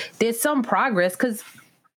think there's some progress, because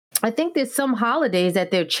I think there's some holidays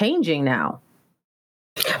that they're changing now.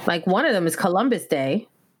 Like one of them is Columbus Day.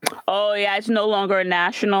 Oh, yeah. It's no longer a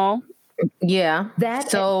national. Yeah.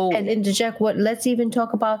 That and interject let's even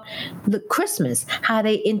talk about the Christmas, how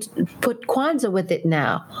they put Kwanzaa with it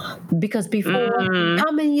now. Because before,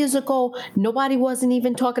 how many years ago, nobody wasn't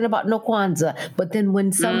even talking about no Kwanzaa. But then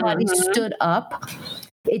when somebody stood up,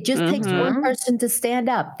 it just takes one person to stand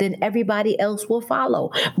up, then everybody else will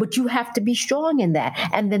follow. But you have to be strong in that.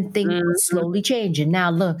 And then things slowly change. And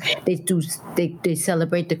now look, they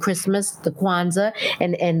celebrate the Christmas, the Kwanzaa,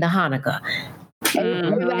 and the Hanukkah.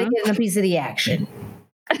 Everybody getting a piece of the action.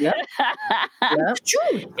 Yep. It's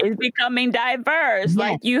true. It's becoming diverse. Yes.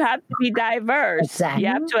 Like, you have to be diverse. Exactly. You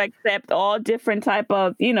have to accept all different type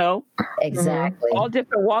of, exactly, all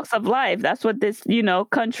different walks of life. That's what this,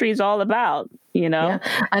 country is all about. Yeah.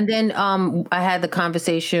 And then I had the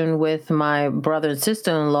conversation with my brother and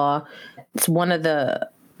sister-in-law. It's one of the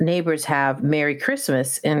neighbors have Merry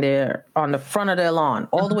Christmas on the front of their lawn,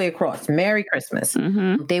 all the way across. Merry Christmas.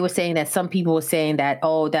 They were saying that some people were saying that,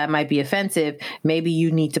 oh, that might be offensive. Maybe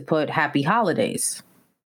you need to put Happy Holidays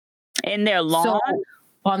in their lawn.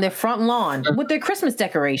 on their front lawn with their Christmas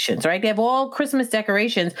decorations, right? They have all Christmas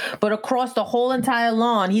decorations, but across the whole entire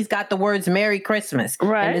lawn, he's got the words Merry Christmas.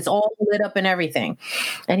 Right. And it's all lit up and everything.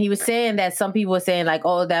 And he was saying that some people were saying like,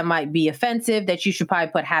 oh, that might be offensive, that you should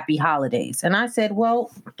probably put Happy Holidays. And I said,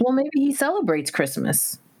 well, maybe he celebrates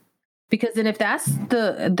Christmas. Because then if that's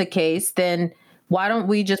the case, then why don't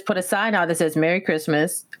we just put a sign out that says Merry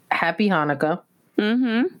Christmas, Happy Hanukkah,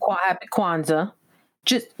 Happy Kwanzaa,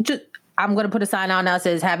 just I'm going to put a sign out now that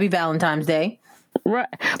says Happy Valentine's Day. Right.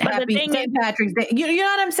 But Happy the thing St. Patrick's Day. You know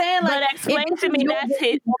what I'm saying? Like, but explain to me, that's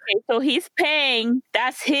his. Okay, so he's paying.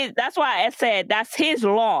 That's his. That's why I said that's his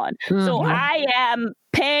lawn. Mm-hmm. So I am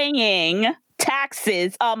paying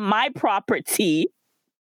taxes on my property.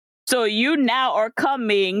 So you now are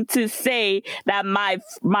coming to say that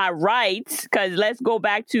my rights, because let's go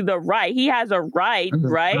back to the right. He has a right,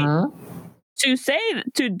 right,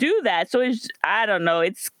 to do that. So it's, I don't know.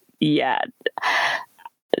 It's, yeah.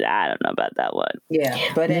 I don't know about that one. Yeah,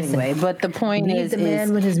 but anyway, but the point is, the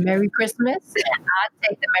man with his Merry Christmas. I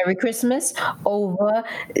take the Merry Christmas over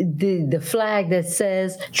the flag that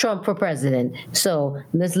says Trump for president. So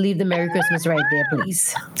let's leave the Merry Christmas right there,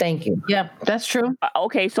 please. Thank you. Yeah, that's true.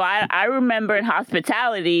 Okay, so I remember in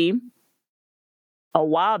hospitality a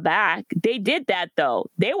while back, they did that though.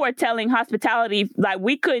 They were telling hospitality like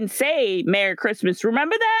we couldn't say Merry Christmas.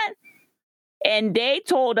 Remember that? And they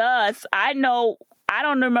told us, I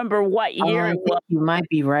don't remember what year it was. You might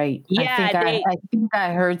be right. Yeah, I think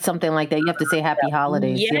I heard something like that. You have to say Happy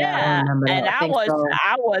Holidays. Yeah, I remember that.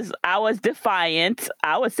 And I was defiant.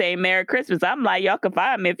 I was saying Merry Christmas. I'm like, y'all can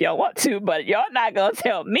fire me if y'all want to, but y'all not gonna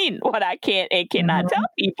tell me what I can and cannot tell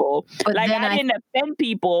people. But like I didn't offend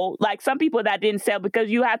people. Like some people that didn't sell,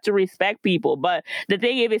 because you have to respect people. But the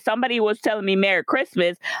thing is, if somebody was telling me Merry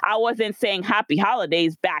Christmas, I wasn't saying Happy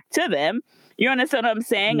Holidays back to them. You understand what I'm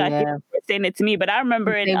saying? Yeah. I think they're saying it to me, but I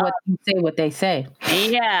remember say what they say.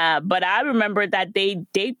 Yeah, but I remember that they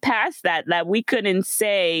passed that we couldn't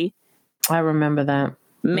say. I remember that.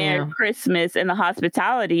 Merry Christmas in the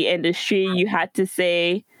hospitality industry. You had to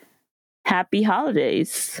say Happy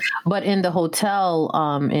Holidays. But in the hotel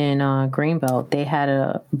in Greenbelt, they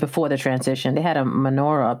had before the transition, they had a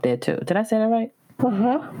menorah up there too. Did I say that right?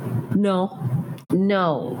 No.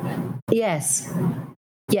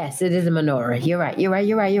 Yes, it is a menorah. You're right.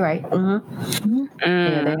 Mm-hmm.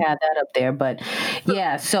 Yeah, they had that up there. But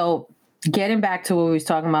yeah, so getting back to what we was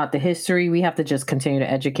talking about, the history, we have to just continue to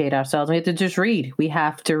educate ourselves. We have to just read. We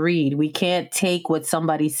have to read. We can't take what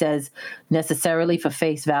somebody says necessarily for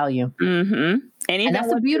face value. Mm-hmm. And that's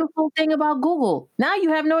the beautiful thing about Google. Now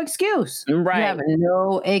you have no excuse. Right. You have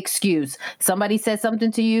no excuse. Somebody says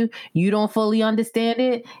something to you, you don't fully understand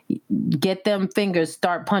it, get them fingers,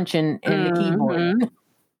 start punching in the keyboard.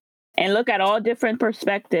 And look at all different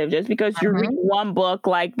perspectives. Just because you read one book,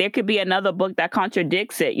 like there could be another book that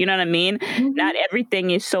contradicts it. You know what I mean? Mm-hmm. Not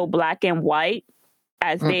everything is so black and white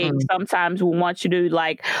as they sometimes want you to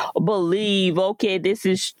like believe, okay, this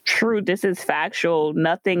is true, this is factual.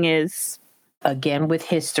 Nothing is. Again, with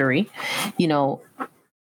history, you know,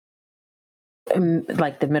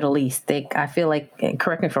 like the Middle East, I feel like,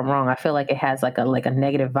 correct me if I'm wrong, I feel like it has like a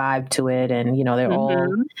negative vibe to it. And, you know, they're all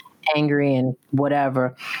angry and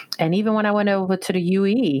whatever. And even when I went over to the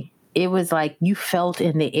UE, it was like you felt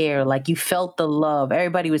in the air, like you felt the love.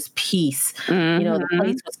 Everybody was peace. You know, the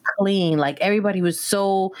place was clean. Like everybody was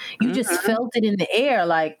so, you just felt it in the air.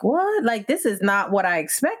 Like, what? Like, this is not what I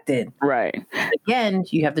expected. Right. Again,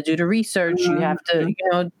 you have to do the research. You have to,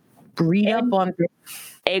 you know, read up on it.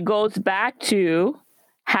 It goes back to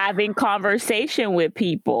having conversation with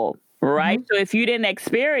people. Right. So if you didn't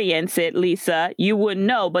experience it, Lisa, you wouldn't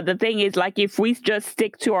know. But the thing is, like, if we just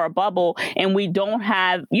stick to our bubble and we don't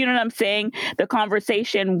have, you know what I'm saying, the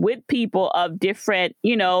conversation with people of different,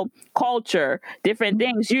 you know, culture, different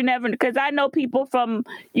things, you never, because I know people from,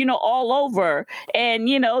 you know, all over and,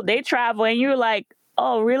 you know, they travel and you're like,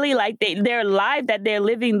 oh, really? Like their life that they're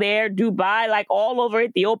living there, Dubai, like all over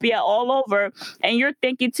Ethiopia, all over. And you're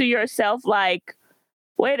thinking to yourself, like,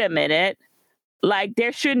 wait a minute. Like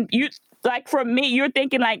there shouldn't, like for me, you're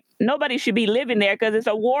thinking like nobody should be living there because it's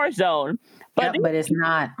a war zone. But it's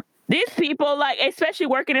not. These people, like, especially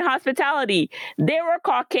working in hospitality, there were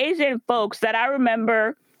Caucasian folks that I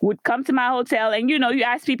remember would come to my hotel and, you know, you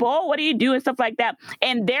ask people, oh, what do you do and stuff like that.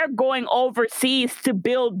 And they're going overseas to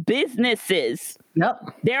build businesses.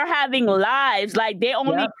 Yep. They're having lives. Like they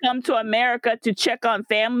only come to America to check on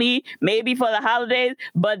family, maybe for the holidays,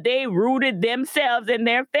 but they rooted themselves and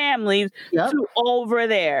their families to over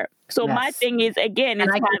there. So my thing is, again,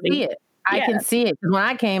 and I can see it. I can see it. When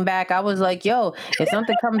I came back, I was like, yo, if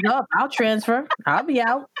something comes up, I'll transfer. I'll be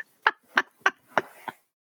out.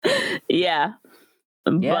 Yeah.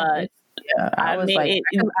 Yeah, But I was like,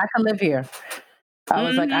 I can live here. I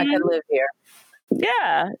was like, I could live here.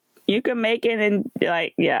 Yeah, you can make it. And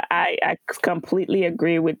like, yeah, I completely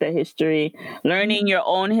agree with the history, learning your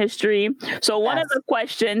own history. So one of the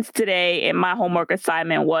questions today in my homework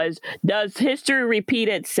assignment was, does history repeat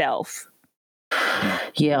itself?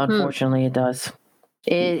 Yeah, unfortunately it does.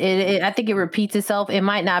 I think it repeats itself. It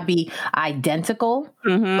might not be identical,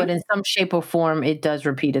 but in some shape or form, it does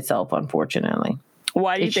repeat itself, unfortunately.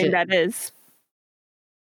 Why do you think that is?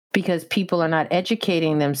 Because people are not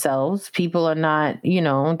educating themselves. People are not,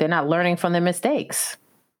 they're not learning from their mistakes.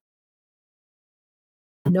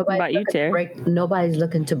 Nobody's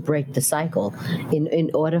looking to break the cycle.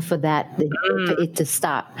 In order for that, for it to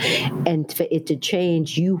stop and for it to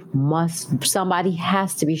change, somebody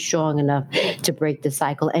has to be strong enough to break the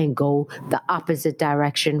cycle and go the opposite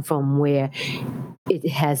direction from where it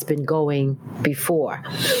has been going before.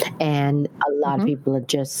 And a lot of people are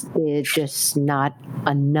just not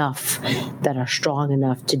enough that are strong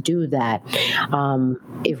enough to do that.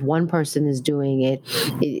 If one person is doing it,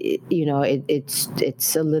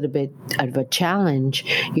 it's a little bit of a challenge,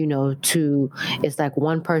 it's like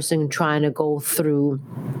one person trying to go through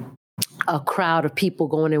a crowd of people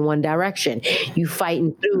going in one direction. You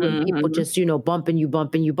fighting through and people just, bumping you.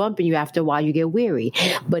 After a while, you get weary.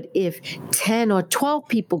 But if 10 or 12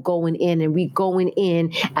 people going in and we going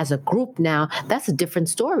in as a group now, that's a different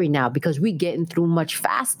story now because we getting through much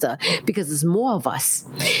faster because there's more of us.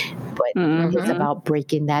 But it's about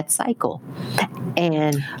breaking that cycle.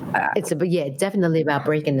 And it's definitely about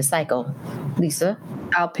breaking the cycle. Lisa?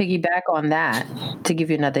 I'll piggyback on that to give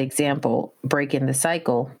you another example. Breaking the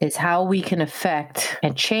cycle is how we can affect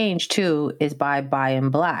and change too is by buying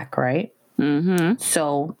black, right?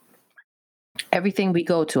 So everything we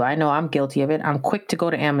go to, I know I'm guilty of it. I'm quick to go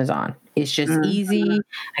to Amazon. It's just easy.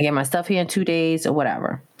 I get my stuff here in 2 days or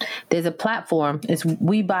whatever. There's a platform. It's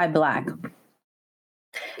We Buy Black.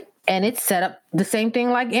 And it's set up the same thing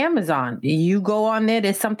like Amazon. You go on there,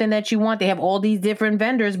 there's something that you want. They have all these different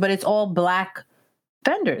vendors, but it's all black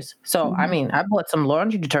vendors. So, I mean, I bought some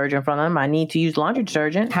laundry detergent from them. I need to use laundry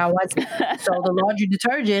detergent. How was it? So the laundry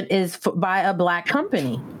detergent is by a black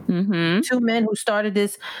company. 2 men who started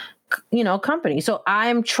this, company. So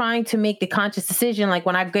I'm trying to make the conscious decision. Like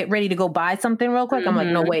when I get ready to go buy something real quick, I'm like,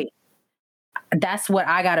 no, wait, that's what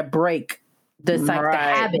I got to break. The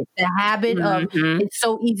habit of it's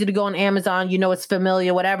so easy to go on Amazon, it's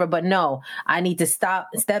familiar, whatever, but no, I need to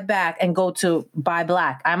step back and go to Buy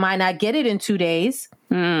Black. I might not get it in 2 days,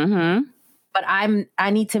 but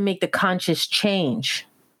I need to make the conscious change.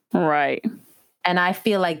 Right. And I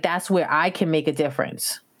feel like that's where I can make a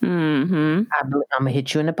difference. I'm going to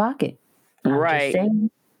hit you in the pocket. Right.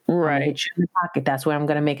 I'm gonna hit you in the pocket. That's where I'm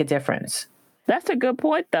going to make a difference. That's a good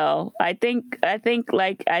point, though. I think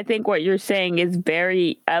what you're saying is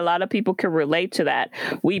a lot of people can relate to that.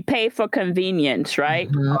 We pay for convenience, right?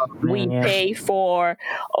 We pay for,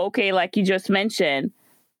 like you just mentioned,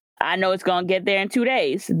 I know it's going to get there in 2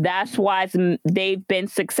 days. That's why they've been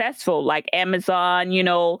successful. Like Amazon,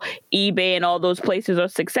 eBay and all those places are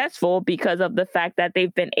successful because of the fact that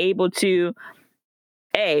they've been able to,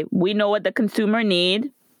 we know what the consumer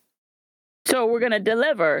need. So we're going to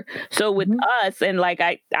deliver. So with us, and like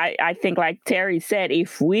I think like Terry said,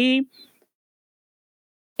 if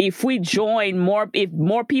join more, if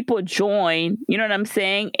more people join, you know what I'm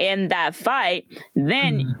saying, in that fight,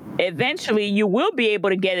 then eventually you will be able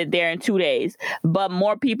to get it there in 2 days. But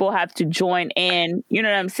more people have to join in, you know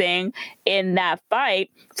what I'm saying, in that fight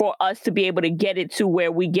for us to be able to get it to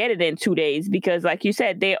where we get it in 2 days. Because like you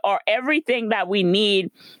said, they are everything that we need.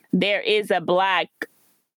 There is a black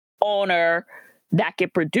owner that can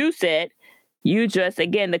produce it. You just,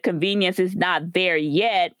 again, the convenience is not there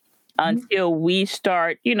yet until we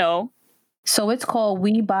start, So it's called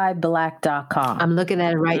WeBuyBlack.com. I'm looking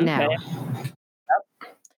at it right now.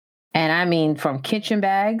 And I mean, from kitchen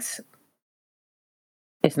bags,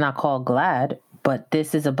 it's not called Glad, but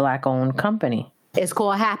this is a black owned company. It's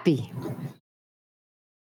called Happy.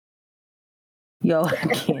 Yo, I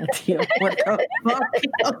can't. Yo, what the fuck?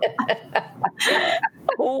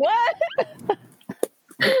 What?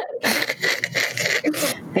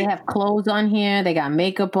 They have clothes on here. They got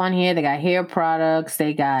makeup on here. They got hair products.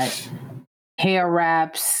 They got hair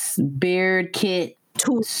wraps, beard kit,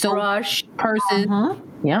 toothbrush, purses.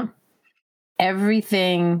 Yeah.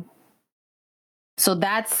 Everything. So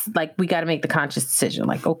that's like, we got to make the conscious decision.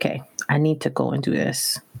 Like, okay, I need to go and do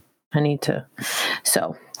this.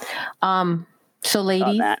 So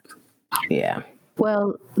ladies, yeah.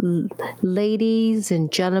 Well, ladies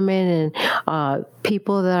and gentlemen, and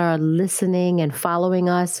people that are listening and following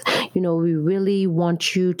us, we really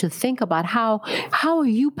want you to think about how are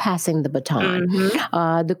you passing the baton.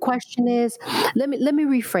 The question is, let me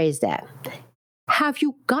rephrase that. Have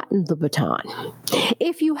you gotten the baton?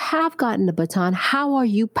 If you have gotten the baton, how are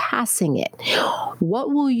you passing it?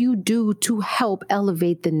 What will you do to help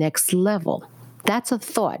elevate the next level? That's a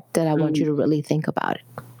thought that I want you to really think about it.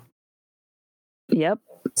 Yep.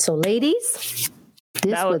 So, ladies,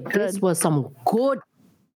 this was some good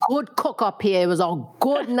cook up here. It was a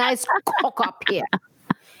good, nice cook up here.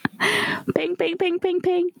 Ping, ping, ping, ping,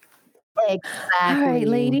 ping. Exactly. All right,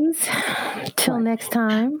 ladies. Till next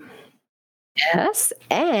time. Yes,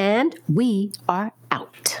 and we are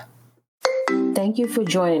out. Thank you for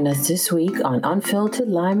joining us this week on Unfiltered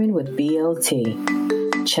Lyman with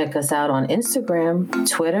BLT. Check us out on Instagram,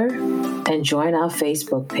 Twitter, and join our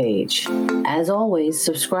Facebook page. As always,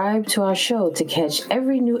 subscribe to our show to catch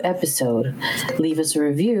every new episode. Leave us a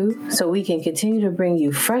review so we can continue to bring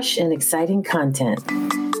you fresh and exciting content.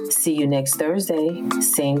 See you next Thursday,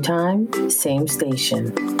 same time, same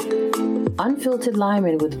station. Unfiltered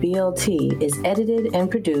Lyman with BLT is edited and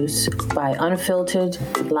produced by Unfiltered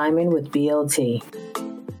Lyman with BLT.